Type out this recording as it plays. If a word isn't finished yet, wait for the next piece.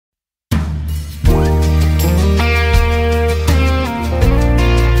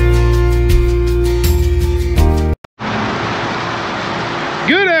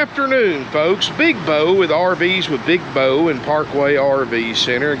afternoon, folks. Big Bo with RVs with Big Bo and Parkway RV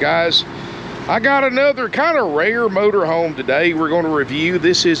Center. Guys, I got another kind of rare motorhome today we're going to review.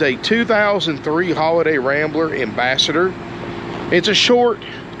 This is a 2003 Holiday Rambler Ambassador. It's a short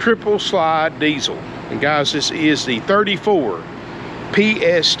triple slide diesel. And guys, this is the 34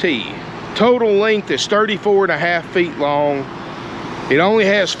 PST. Total length is 34.5 feet long. It only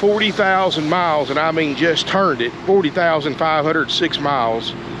has 40,000 miles, and I mean just turned it, 40,506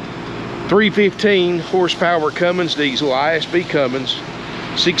 miles. 315 horsepower Cummins diesel, ISB Cummins,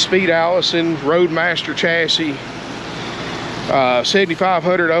 6-speed Allison, Roadmaster chassis,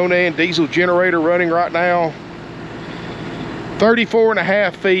 7,500 Onan diesel generator running right now.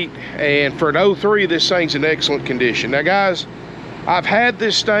 34.5 feet, and for an 03, this thing's in excellent condition. Now guys, I've had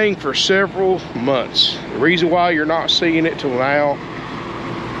this thing for several months. The reason why you're not seeing it till now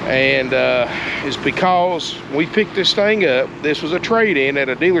and is because we picked this thing up. This was a trade-in at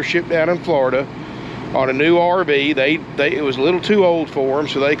a dealership down in Florida on a new RV. It was a little too old for them,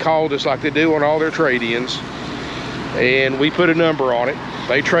 so they called us like they do on all their trade-ins, and we put a number on it.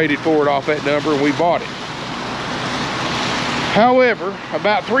 They traded for it off that number, and we bought it. However,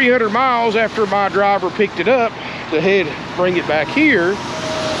 about 300 miles after my driver picked it up to bring it back here,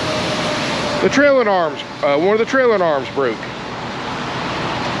 the trailing arms, one of the trailing arms broke.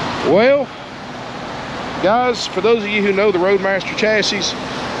 Well, guys, for those of you who know the Roadmaster chassis,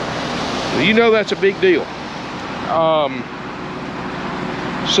 you know that's a big deal.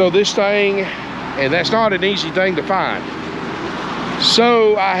 So this thing, and that's not an easy thing to find.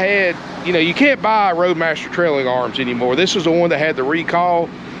 So I had, you know, you can't buy Roadmaster trailing arms anymore. This was the one that had the recall.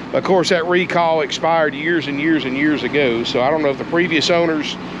 Of course, that recall expired years and years and years ago. So I don't know if the previous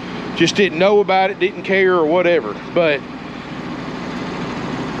owners just didn't know about it, didn't care, or whatever. But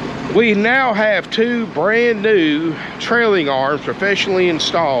we now have two brand new trailing arms professionally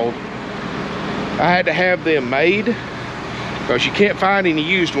installed. I had to have them made because you can't find any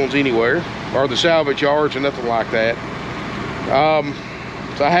used ones anywhere, or the salvage yards or nothing like that.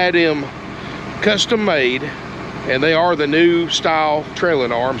 So I had them custom made, and they are the new style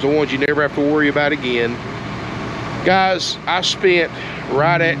trailing arms, the ones you never have to worry about again. Guys, I spent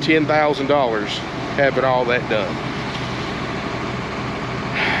right at $10,000 having all that done.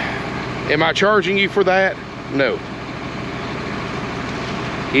 Am I charging you for that? No.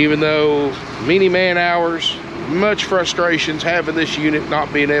 Even though many man hours, much frustrations having this unit,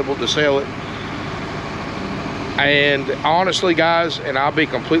 not being able to sell it. And honestly, guys, and I'll be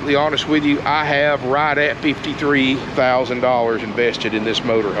completely honest with you, I have right at $53,000 invested in this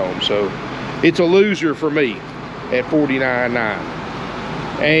motorhome. So it's a loser for me at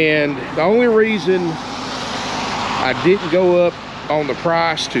 $49,900. And the only reason I didn't go up on the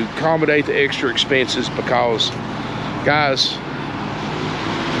price to accommodate the extra expenses, because guys,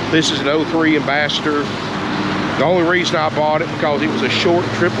 this is an 03 Ambassador. The only reason I bought it because it was a short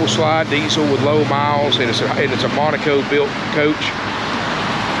triple slide diesel with low miles, and it's a Monaco built coach.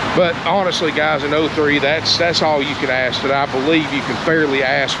 But honestly, guys, an 03, that's all you can ask. That I believe you can fairly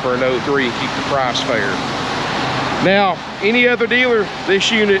ask for an 03 and keep the price fair. Now, any other dealer,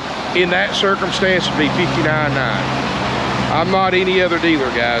 this unit in that circumstance would be $59,900. I'm not any other dealer,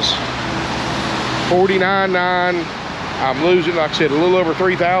 guys. $49,900. I'm losing, like I said, a little over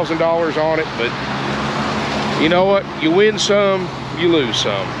 $3,000 on it, but you know what? You win some, you lose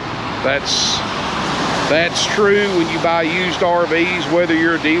some. That's true when you buy used RVs, whether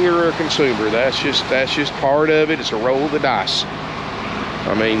you're a dealer or a consumer. That's just part of it. It's a roll of the dice.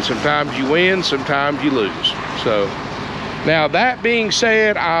 I mean, sometimes you win, sometimes you lose. So now, that being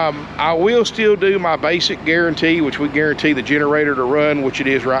said, I will still do my basic guarantee, which we guarantee the generator to run, which it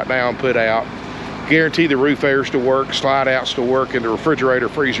is right now, and put out. Guarantee the roof airs to work, slide outs to work, and the refrigerator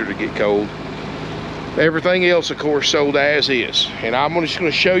freezer to get cold. Everything else, of course, sold as is. And I'm just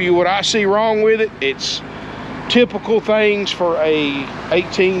going to show you what I see wrong with it. It's typical things for a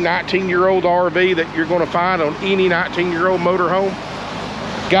 18, 19-year-old RV that you're going to find on any 19-year-old motorhome.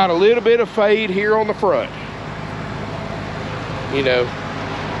 Got a little bit of fade here on the front. You know,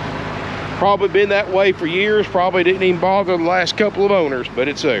 probably been that way for years, probably didn't even bother the last couple of owners, but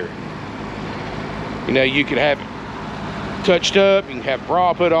it's there. You know, you can have it touched up, you can have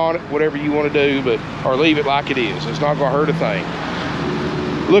bra put on it, whatever you want to do, or leave it like it is. It's not going to hurt a thing.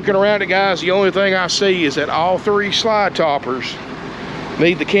 Looking around it, guys, the only thing I see is that all three slide toppers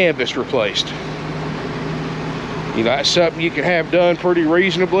need the canvas replaced. You know, that's something you can have done pretty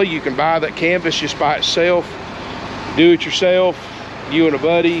reasonably. You can buy that canvas just by itself, do it yourself, you and a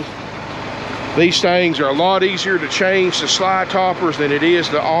buddy. These things are a lot easier to change the slide toppers than it is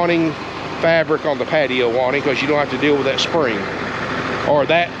the awning fabric on the patio awning, because you don't have to deal with that spring or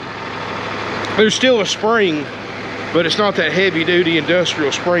that There's still a spring, but it's not that heavy duty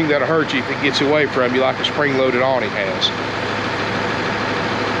industrial spring that'll hurt you if it gets away from you like a spring loaded awning has.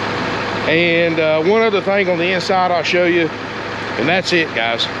 And one other thing on the inside I'll show you, and that's it,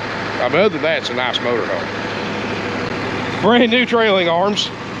 guys. I mean, other than that, it's a nice motorhome. Brand new trailing arms.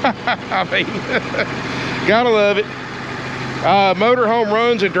 I mean, gotta love it. Motorhome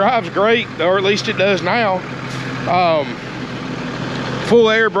runs and drives great, or at least it does now. Full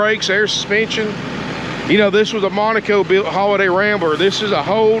air brakes, air suspension. You know, this was a Monaco built Holiday Rambler. This is a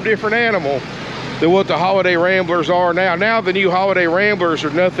whole different animal than what the Holiday Ramblers are now. Now the new Holiday Ramblers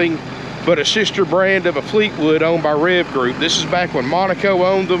are nothing but a sister brand of a Fleetwood owned by Rev Group. This is back when Monaco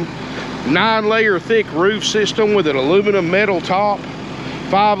owned them. 9-layer thick roof system with an aluminum metal top,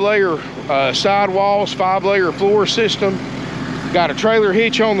 5-layer sidewalls, 5-layer floor system. Got a trailer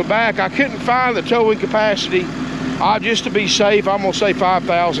hitch on the back. I couldn't find the towing capacity. Just to be safe, I'm gonna say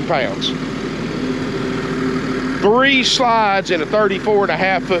 5,000 pounds. 3 slides in a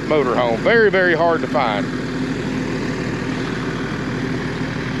 34.5-foot motorhome. Very, very hard to find,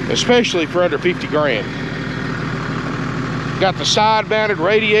 especially for under 50 grand. Got the side mounted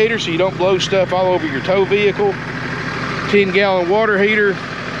radiator so you don't blow stuff all over your tow vehicle. 10-gallon water heater.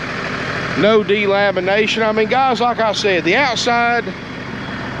 No delamination. I mean, guys, like I said, the outside,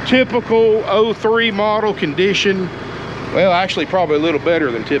 typical 03 model condition. Well, actually probably a little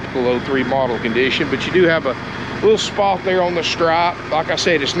better than typical 03 model condition, but you do have a little spot there on the stripe. Like I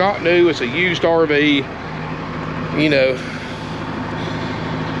said, it's not new, it's a used RV. You know,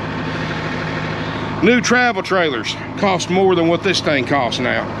 new travel trailers cost more than what this thing costs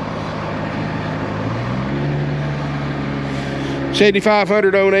now.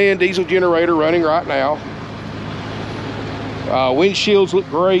 7,500 Onan diesel generator running right now. Windshields look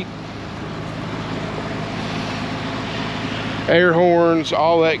great. Air horns,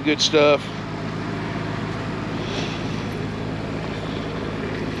 all that good stuff.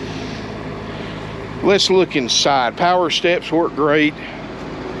 Let's look inside. Power steps work great.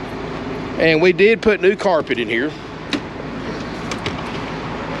 And we did put new carpet in here.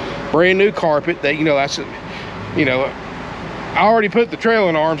 Brand new carpet. That, you know, that's, you know, I already put the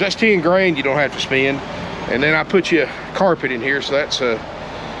trailing arms. That's 10 grand you don't have to spend. And then I put you carpet in here, so that's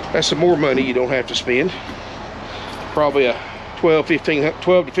some more money you don't have to spend. Probably a $12 to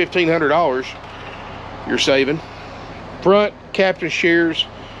 $1,500 you're saving. Front captain shares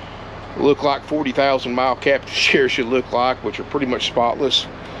look like 40,000 mile captain shares should look like, which are pretty much spotless.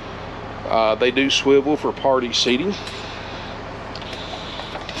 They do swivel for party seating.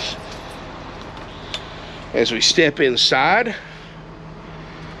 As we step inside,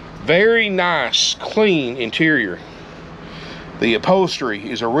 very nice, clean interior. The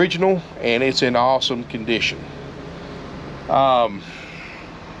upholstery is original and it's in awesome condition. Corian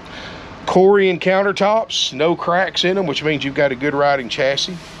countertops, no cracks in them, which means you've got a good riding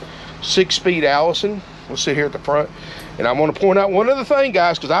chassis. 6-speed Allison. We'll sit here at the front. And I'm going to point out one other thing,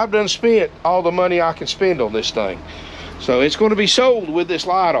 guys, because I've done spent all the money I can spend on this thing. So it's going to be sold with this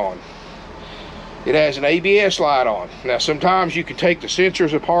light on. It has an ABS light on. Now, sometimes you can take the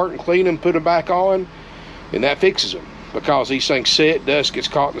sensors apart and clean them, put them back on, and that fixes them. Because these things set, dust gets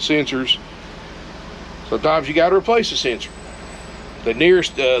caught in the sensors. Sometimes you got to replace the sensor. The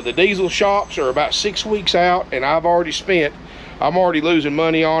nearest, the diesel shops are about 6 weeks out, and I'm already losing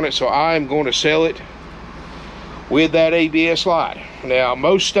money on it, so I am going to sell it with that ABS light. Now,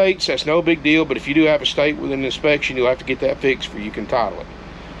 most states, that's no big deal, but if you do have a state with an inspection, you'll have to get that fixed before you can title it.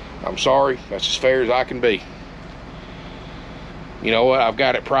 I'm sorry, that's as fair as I can be. You know what, I've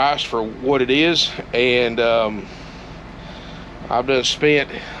got it priced for what it is, and I've done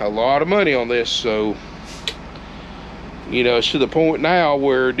spent a lot of money on this, so, you know, it's to the point now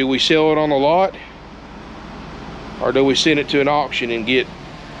where do we sell it on the lot, or do we send it to an auction and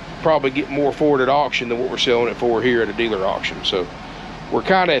probably get more for it at auction than what we're selling it for here at a dealer auction. So we're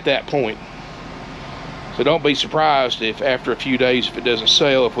kind of at that point. So don't be surprised if after a few days, if it doesn't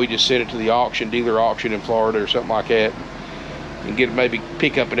sell, if we just send it to the auction, dealer auction in Florida or something like that, and maybe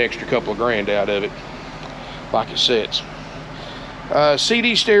pick up an extra couple of grand out of it, like it sets.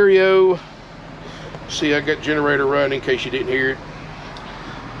 CD stereo. See, I got generator running in case you didn't hear it.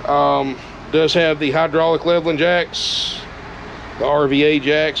 Does have the hydraulic leveling jacks, the RVA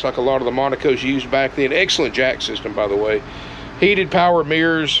jacks, like a lot of the Monacos used back then. Excellent jack system, by the way. Heated power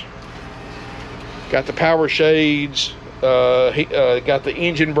mirrors. Got the power shades. Got the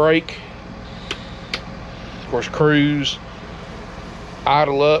engine brake. Of course, cruise.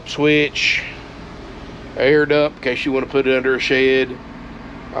 Idle up switch. Air dump in case you want to put it under a shed.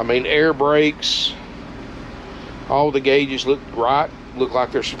 I mean, air brakes. All the gauges look right. look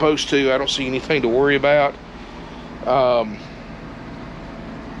like they're supposed to. I don't see anything to worry about.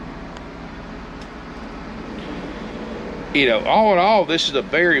 You know, all in all, this is a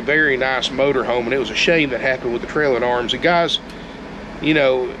very, very nice motorhome, and it was a shame that happened with the trailing arms. And guys, you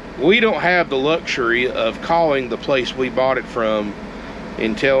know, we don't have the luxury of calling the place we bought it from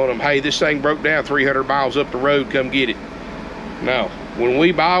and telling them, hey, this thing broke down 300 miles up the road, come get it. No, when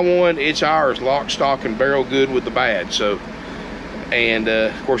we buy one, it's ours, lock, stock, and barrel good with the bad. So, and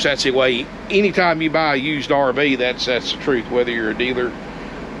of course, that's the way. Anytime you buy a used RV, that's the truth, whether you're a dealer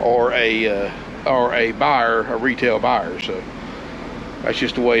or a buyer, a retail buyer. So that's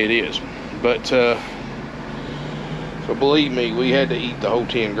just the way it is. But so believe me, we had to eat the whole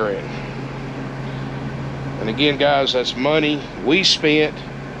 10 grand. And again, guys, that's money we spent.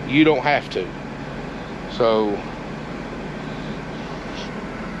 You don't have to. So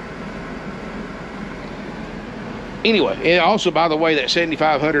anyway, and also, by the way, that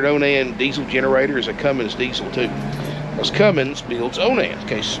 7500 Onan diesel generator is a Cummins diesel too, because Cummins builds Onan, in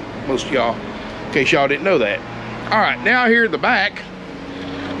case most of y'all, in case y'all didn't know that. All right, now here in the back,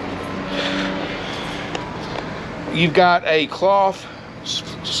 you've got a cloth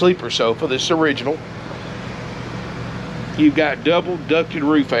sleeper sofa. This is original. You've got double ducted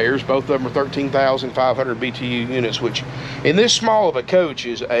roof airs. Both of them are 13,500 BTU units, which in this small of a coach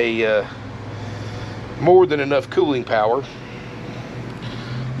is a more than enough cooling power.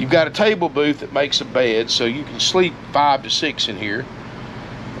 You've got a table booth that makes a bed, so you can sleep 5 to 6 in here.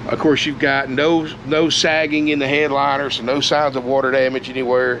 Of course, you've got no sagging in the headliner, so no signs of water damage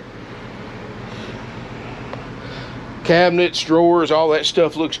anywhere. Cabinets, drawers, all that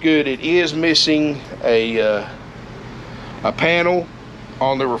stuff looks good. It is missing a panel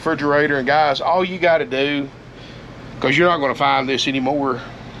on the refrigerator. And guys, all you got to do, because you're not going to find this anymore,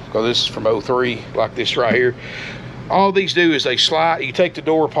 because this is from 03, like this right here. All these do is they slide, you take the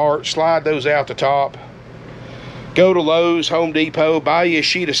door apart, slide those out the top, go to Lowe's, Home Depot, buy you a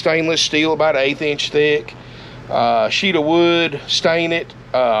sheet of stainless steel about 1/8 inch thick, sheet of wood, stain it,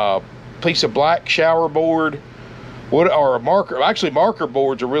 piece of black shower board, or a marker. Actually, marker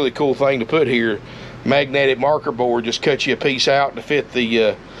board's a really cool thing to put here. Magnetic marker board, just cut you a piece out to fit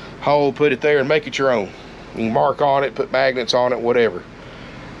the hole, put it there and make it your own. You can mark on it, put magnets on it, whatever.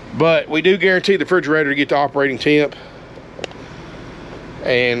 But we do guarantee the refrigerator to get to operating temp.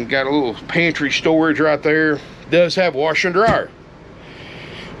 And got a little pantry storage right there. Does have washer and dryer.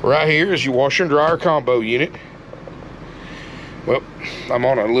 Right here is your washer and dryer combo unit. Well, I'm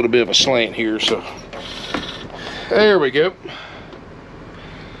on a little bit of a slant here, so there we go.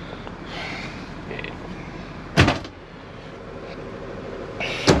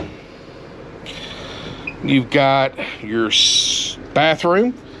 You've got your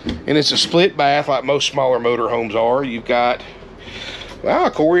bathroom, and it's a split bath like most smaller motorhomes are. You've got, well,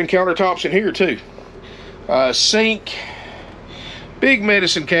 Corian countertops in here too. Sink, big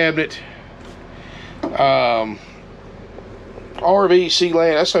medicine cabinet, RV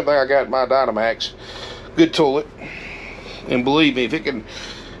Sealand. That's something I got in my Dynamax. Good toilet, and believe me, if it can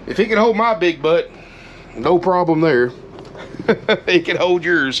hold my big butt, no problem there. It can hold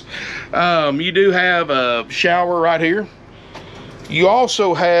yours. You do have a shower right here. You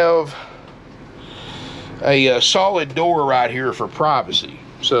also have a solid door right here for privacy.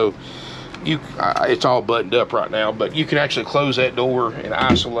 So it's all buttoned up right now, but you can actually close that door and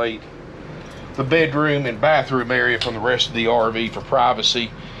isolate the bedroom and bathroom area from the rest of the RV for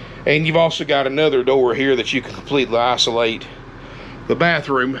privacy. And you've also got another door here that you can completely isolate the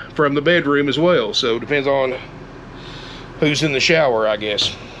bathroom from the bedroom as well. So it depends on who's in the shower, I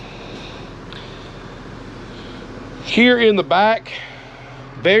guess. Here in the back,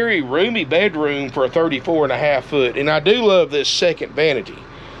 very roomy bedroom for a 34.5 foot. And I do love this second vanity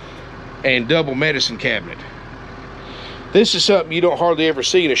and double medicine cabinet. This is something you don't hardly ever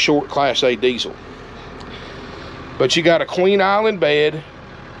see in a short Class A diesel. But you got a Queen Island bed.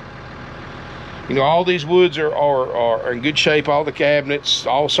 You know, all these woods are in good shape, all the cabinets,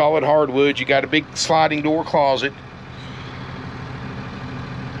 all solid hardwood. You got a big sliding door closet.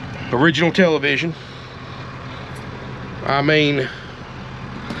 Original television. I mean,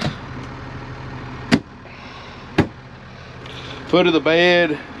 foot of the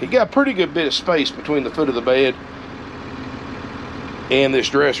bed. You got a pretty good bit of space between the foot of the bed and this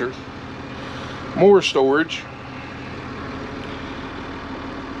dresser. More storage.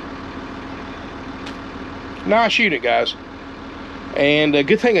 Nice unit, guys. And a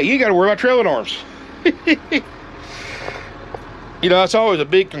good thing, you got to worry about trailing arms. You know, that's always a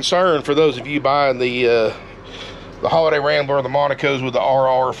big concern for those of you buying the Holiday Rambler or the Monacos with the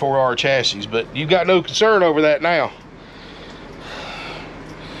RR 4R chassis, but you've got no concern over that now.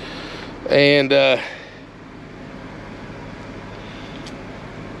 And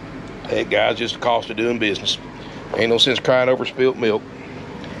hey guys, just the cost of doing business. Ain't no sense crying over spilt milk.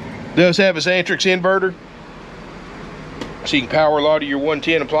 Does have a Xantrix inverter, so you can power a lot of your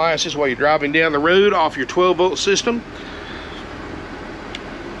 110 appliances while you're driving down the road off your 12-volt system.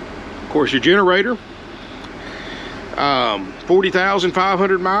 Of course, your generator,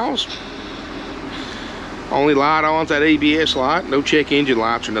 40,500 miles. Only light on's that ABS light, no check engine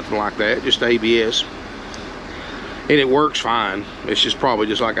lights or nothing like that, just ABS. And it works fine. It's just probably,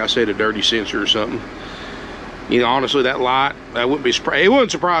 just like I said, a dirty sensor or something. You know, honestly, that light, it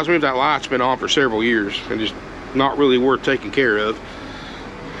wouldn't surprise me if that light's been on for several years and just not really worth taking care of.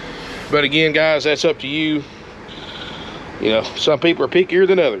 But again, guys, that's up to you. You know, some people are pickier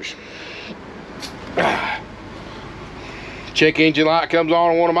than others. Check engine light comes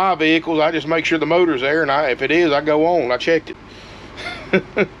on one of my vehicles, I just make sure the motor's there, and if it is, I go on. I checked it.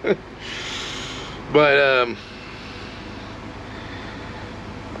 But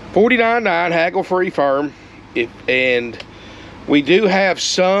 $49.9 haggle-free firm. And we do have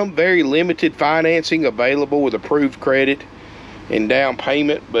some very limited financing available with approved credit and down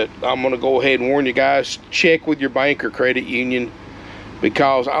payment, but I'm going to go ahead and warn you guys, check with your bank or credit union,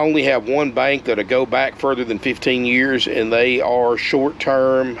 because I only have one bank that'll go back further than 15 years, and they are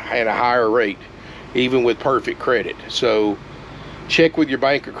short-term and a higher rate, even with perfect credit. So check with your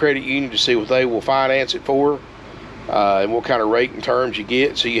bank or credit union to see what they will finance it for, and what kind of rate and terms you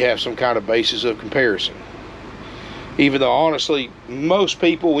get, so you have some kind of basis of comparison. Even though, honestly, most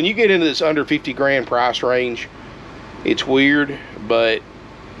people, when you get into this under 50 grand price range, it's weird, but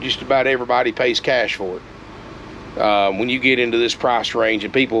just about everybody pays cash for it. When you get into this price range,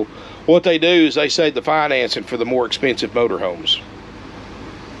 and people, what they do is they save the financing for the more expensive motorhomes.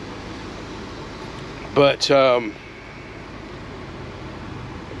 But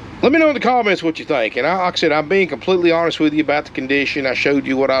let me know in the comments what you think. And like I said, I'm being completely honest with you about the condition. I showed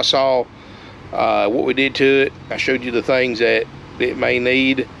you what I saw, what we did to it. I showed you the things that it may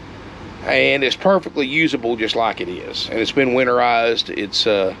need, and it's perfectly usable just like it is. And it's been winterized. It's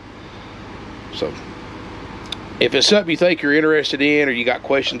so if it's something you think you're interested in or you got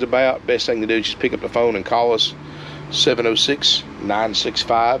questions about, best thing to do is just pick up the phone and call us,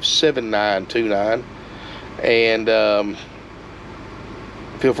 706-965-7929. And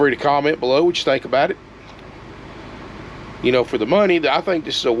feel free to comment below what you think about it. You know, for the money, I think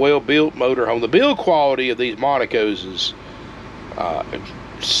this is a well-built motorhome. The build quality of these Monacos is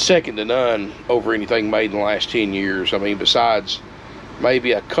second to none over anything made in the last 10 years. I mean, besides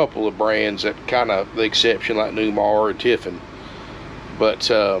maybe a couple of brands that kind of the exception, like Newmar or Tiffin. But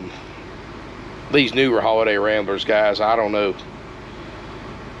these newer holiday Ramblers, guys, I don't know.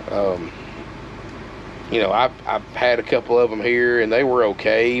 You know, I've had a couple of them here, and they were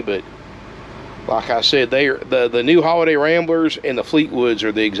okay, but like I said, the new holiday Ramblers and the Fleetwoods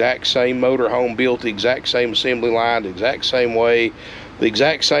are the exact same motorhome, built the exact same assembly line, the exact same way, the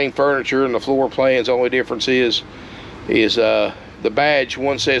exact same furniture and the floor plans. The only difference is the badge.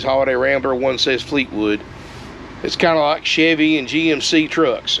 One says Holiday Rambler, one says Fleetwood. It's kind of like Chevy and GMC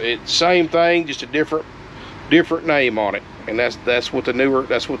trucks. It's same thing, just a different name on it. And that's what the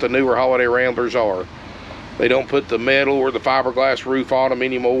newer Holiday Ramblers are. They don't put the metal or the fiberglass roof on them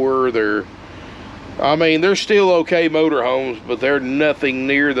anymore. I mean, they're still okay motorhomes, but they're nothing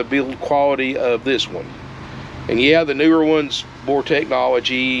near the build quality of this one. And yeah, the newer ones, more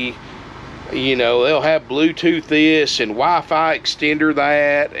technology. You know, they'll have Bluetooth this and Wi-Fi extender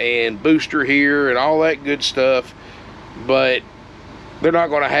that and booster here and all that good stuff, but they're not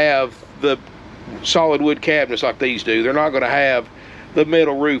going to have the solid wood cabinets like these do. They're not going to have the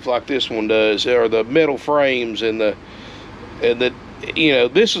metal roof like this one does, or the metal frames and the you know,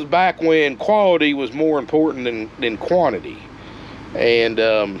 this is back when quality was more important than quantity. And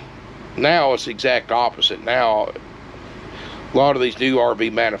now it's the exact opposite. Now a lot of these new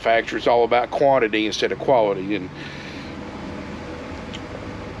RV manufacturers, all about quantity instead of quality. And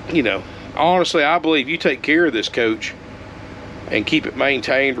you know, honestly, I believe you take care of this coach and keep it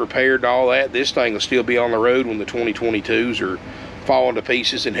maintained, repaired, and all that, this thing will still be on the road when the 2022s are falling to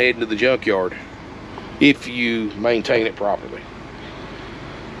pieces and heading to the junkyard, if you maintain it properly.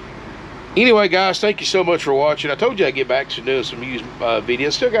 Anyway, guys, thank you so much for watching. I told you I'd get back to doing some used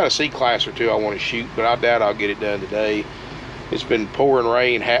videos. Still got a C-Class or two I want to shoot, but I doubt I'll get it done today. It's been pouring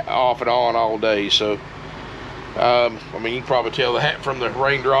rain off and on all day, so I mean, you can probably tell the hat from the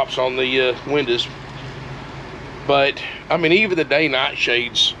raindrops on the windows. But I mean, even the day-night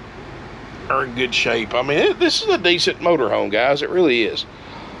shades are in good shape. I mean, this is a decent motorhome, guys. It really is.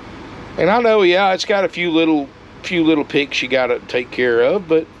 And I know, yeah, it's got a few little few little picks you got to take care of,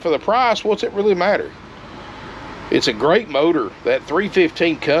 but for the price, what's it really matter? It's a great motor. That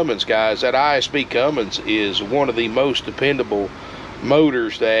 315 Cummins, guys, that ISB Cummins is one of the most dependable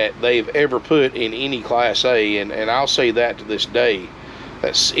motors that they've ever put in any Class A, and I'll say that to this day.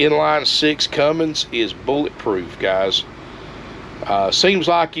 That inline 6 Cummins is bulletproof, guys. Seems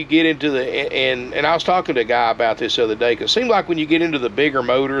like you get into the, and I was talking to a guy about this the other day, because it seems like when you get into the bigger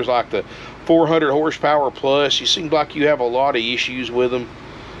motors, like the 400 horsepower plus, you seem like you have a lot of issues with them.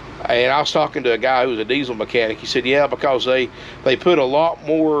 And I was talking to a guy who was a diesel mechanic. He said, yeah, because they put a lot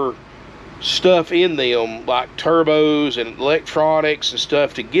more stuff in them, like turbos and electronics and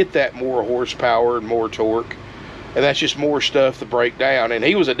stuff, to get that more horsepower and more torque. And that's just more stuff to break down. And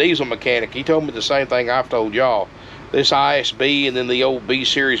he was a diesel mechanic. He told me the same thing I've told y'all. This ISB and then the old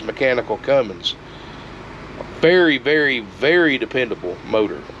B-Series mechanical Cummins. Very, very, very dependable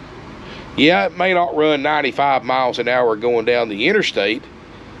motor. Yeah, it may not run 95 miles an hour going down the interstate.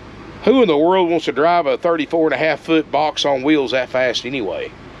 Who in the world wants to drive a 34.5 foot box on wheels that fast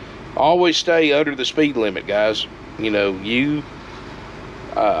anyway? Always stay under the speed limit, guys. You know,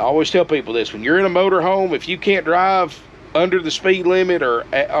 I always tell people this: when you're in a motorhome, if you can't drive under the speed limit or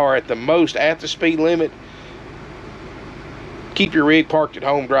at the most at the speed limit, keep your rig parked at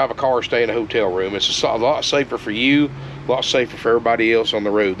home, drive a car, stay in a hotel room. It's a lot safer for you, a lot safer for everybody else on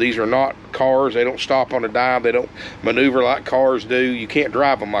the road. These are not cars. They don't stop on a dime. They don't maneuver like cars do. You can't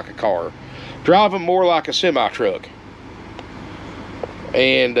drive them like a car. Drive them more like a semi-truck.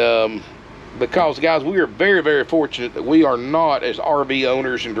 And because, guys, we are very, very fortunate that we are not, as RV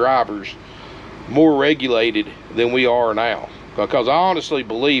owners and drivers, more regulated than we are now. Because I honestly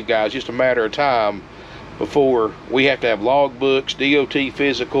believe, guys, just a matter of time before we have to have logbooks, DOT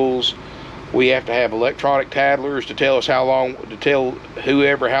physicals. We have to have electronic tattlers to tell us how long, to tell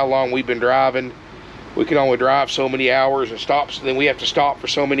whoever how long we've been driving. We can only drive so many hours and stop, so then we have to stop for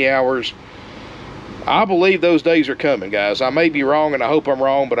so many hours. I believe those days are coming, guys. I may be wrong, and I hope I'm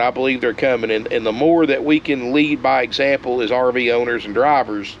wrong, but I believe they're coming. And the more that we can lead by example as RV owners and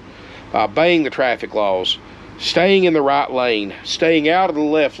drivers, by obeying the traffic laws, staying in the right lane, staying out of the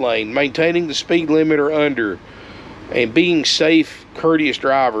left lane, maintaining the speed limit or under, and being safe, courteous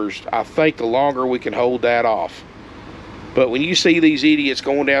drivers, I think the longer we can hold that off. But when you see these idiots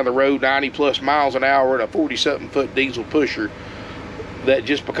going down the road 90 plus miles an hour in a 40-something foot diesel pusher, that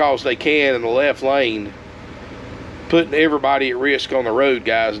just because they can in the left lane, putting everybody at risk on the road,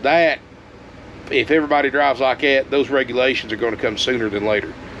 guys, that, if everybody drives like that, those regulations are going to come sooner than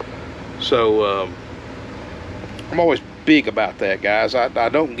later. So I'm always big about that, guys. I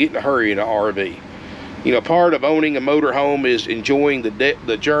don't get in a hurry in an RV. You know, part of owning a motorhome is enjoying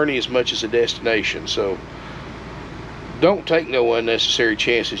the journey as much as the destination. So don't take no unnecessary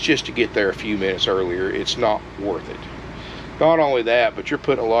chances just to get there a few minutes earlier. It's not worth it. Not only that, but you're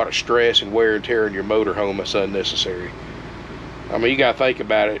putting a lot of stress and wear and tear in your motorhome that's unnecessary. I mean, you got to think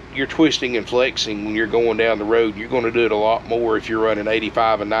about it. You're twisting and flexing when you're going down the road. You're going to do it a lot more if you're running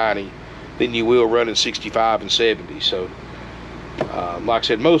 85 and 90 than you will running 65 and 70. So like I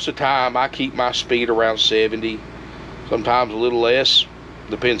said, most of the time I keep my speed around 70, sometimes a little less,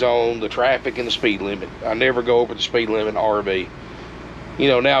 depends on the traffic and the speed limit. I never go over the speed limit in RV. You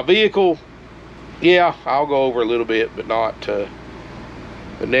know, now vehicle, yeah, I'll go over a little bit, but not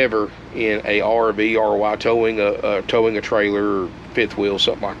but never in a RV or while towing a trailer or fifth wheel,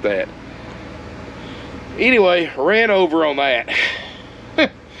 something like that. Anyway, ran over on that.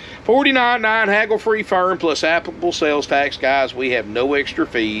 $49.9 haggle-free firm plus applicable sales tax, guys. We have no extra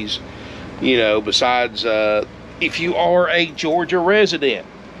fees, you know, besides if you are a Georgia resident.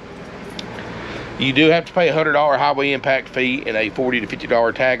 You do have to pay a $100 highway impact fee and a $40 to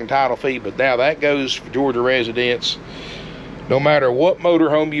 $50 tag and title fee, but now that goes for Georgia residents. No matter what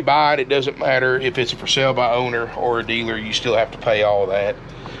motorhome you buy, it doesn't matter if it's a for sale by owner or a dealer, you still have to pay all that.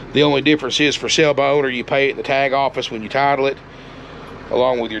 The only difference is for sale by owner, you pay it in the tag office when you title it,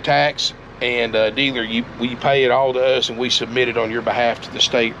 along with your tax, and dealer, we pay it all to us and we submit it on your behalf to the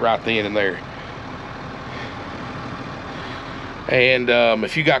state right then and there. And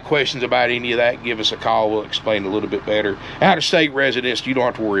if you got questions about any of that, give us a call. We'll explain a little bit better. Out-of-state residents, you don't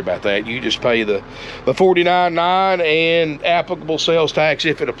have to worry about that. You just pay the $49.9 and applicable sales tax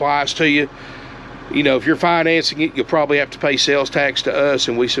if it applies to you. You know, if you're financing it, you'll probably have to pay sales tax to us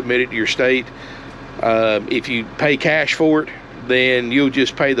and we submit it to your state. If you pay cash for it, then you'll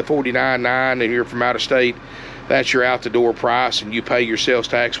just pay the $49.9 and you're from out of state. That's your out the door price, and you pay your sales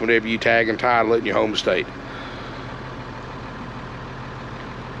tax whenever you tag and title it in your home state.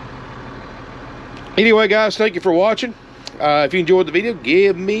 Anyway, guys, thank you for watching. If you enjoyed the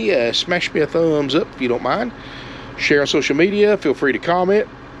video, smash me a thumbs up if you don't mind. Share on social media. Feel free to comment.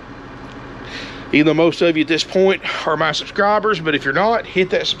 Even though most of you at this point are my subscribers, but if you're not, hit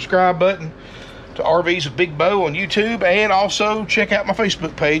that subscribe button to RVs with Big Bo on YouTube, and also check out my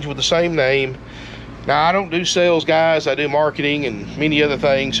Facebook page with the same name. Now, I don't do sales, guys. I do marketing and many other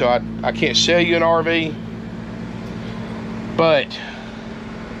things, so I can't sell you an RV, but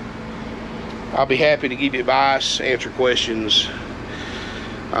I'll be happy to give you advice, answer questions.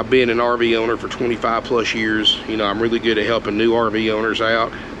 I've been an RV owner for 25 plus years. You know, I'm really good at helping new RV owners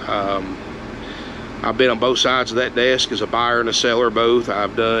out. I've been on both sides of that desk as a buyer and a seller both.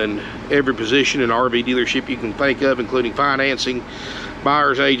 I've done every position in an RV dealership you can think of, including financing,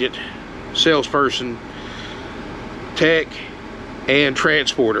 buyer's agent, salesperson, tech, and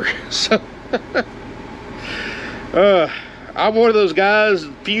transporter. So I'm one of those guys,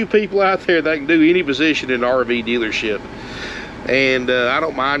 few people out there that can do any position in an RV dealership. And I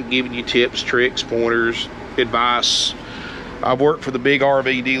don't mind giving you tips, tricks, pointers, advice. I've worked for the big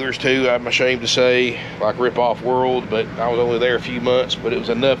RV dealers too, I'm ashamed to say, like Rip Off World, but I was only there a few months, but it was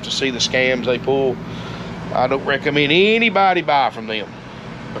enough to see the scams they pull. I don't recommend anybody buy from them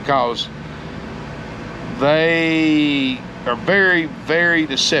because they are very, very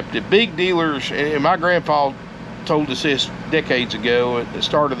deceptive. Big dealers, and my grandpa told us this decades ago at the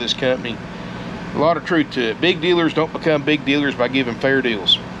start of this company, a lot of truth to it. Big dealers don't become big dealers by giving fair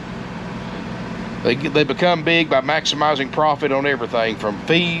deals. They become big by maximizing profit on everything, from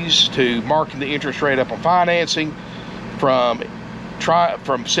fees to marking the interest rate up on financing, from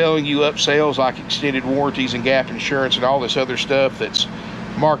selling you up sales like extended warranties and gap insurance and all this other stuff that's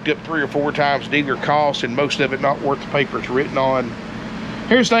marked up 3 or 4 times dealer cost, and most of it not worth the paper it's written on.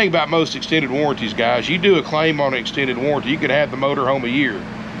 Here's the thing about most extended warranties, guys. You do a claim on an extended warranty, you could have the motorhome a year,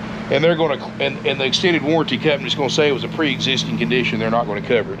 and they're going to, and the extended warranty company's going to say it was a pre-existing condition. They're not going to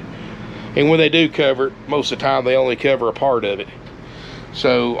cover it. And when they do cover it, most of the time they only cover a part of it.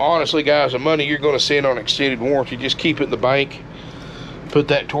 So honestly, guys, the money you're going to send on extended warranty, just keep it in the bank, put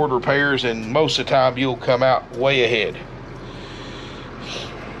that toward repairs, and most of the time you'll come out way ahead.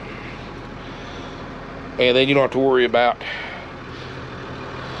 And then you don't have to worry about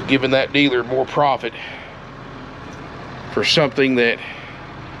giving that dealer more profit for something that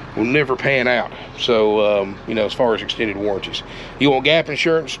will never pan out. So you know, as far as extended warranties, you want gap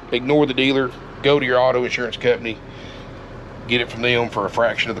insurance, ignore the dealer, go to your auto insurance company, get it from them for a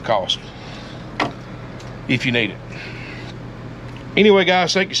fraction of the cost if you need it. Anyway,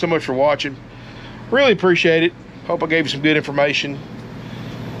 guys, thank you so much for watching. Really appreciate it. Hope I gave you some good information.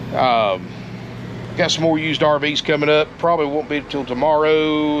 Got some more used RVs coming up. Probably won't be until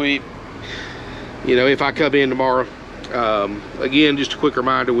tomorrow, you know, if I come in tomorrow. Again, just a quick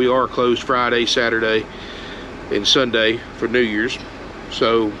reminder, we are closed Friday, Saturday, and Sunday for New Year's.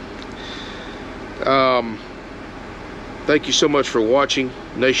 So thank you so much for watching.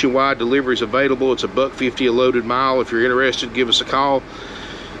 Nationwide delivery is available. It's $1.50 a loaded mile. If you're interested, give us a call.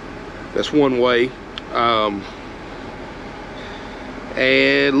 That's one way.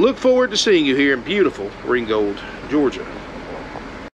 And look forward to seeing you here in beautiful Ringgold, Georgia.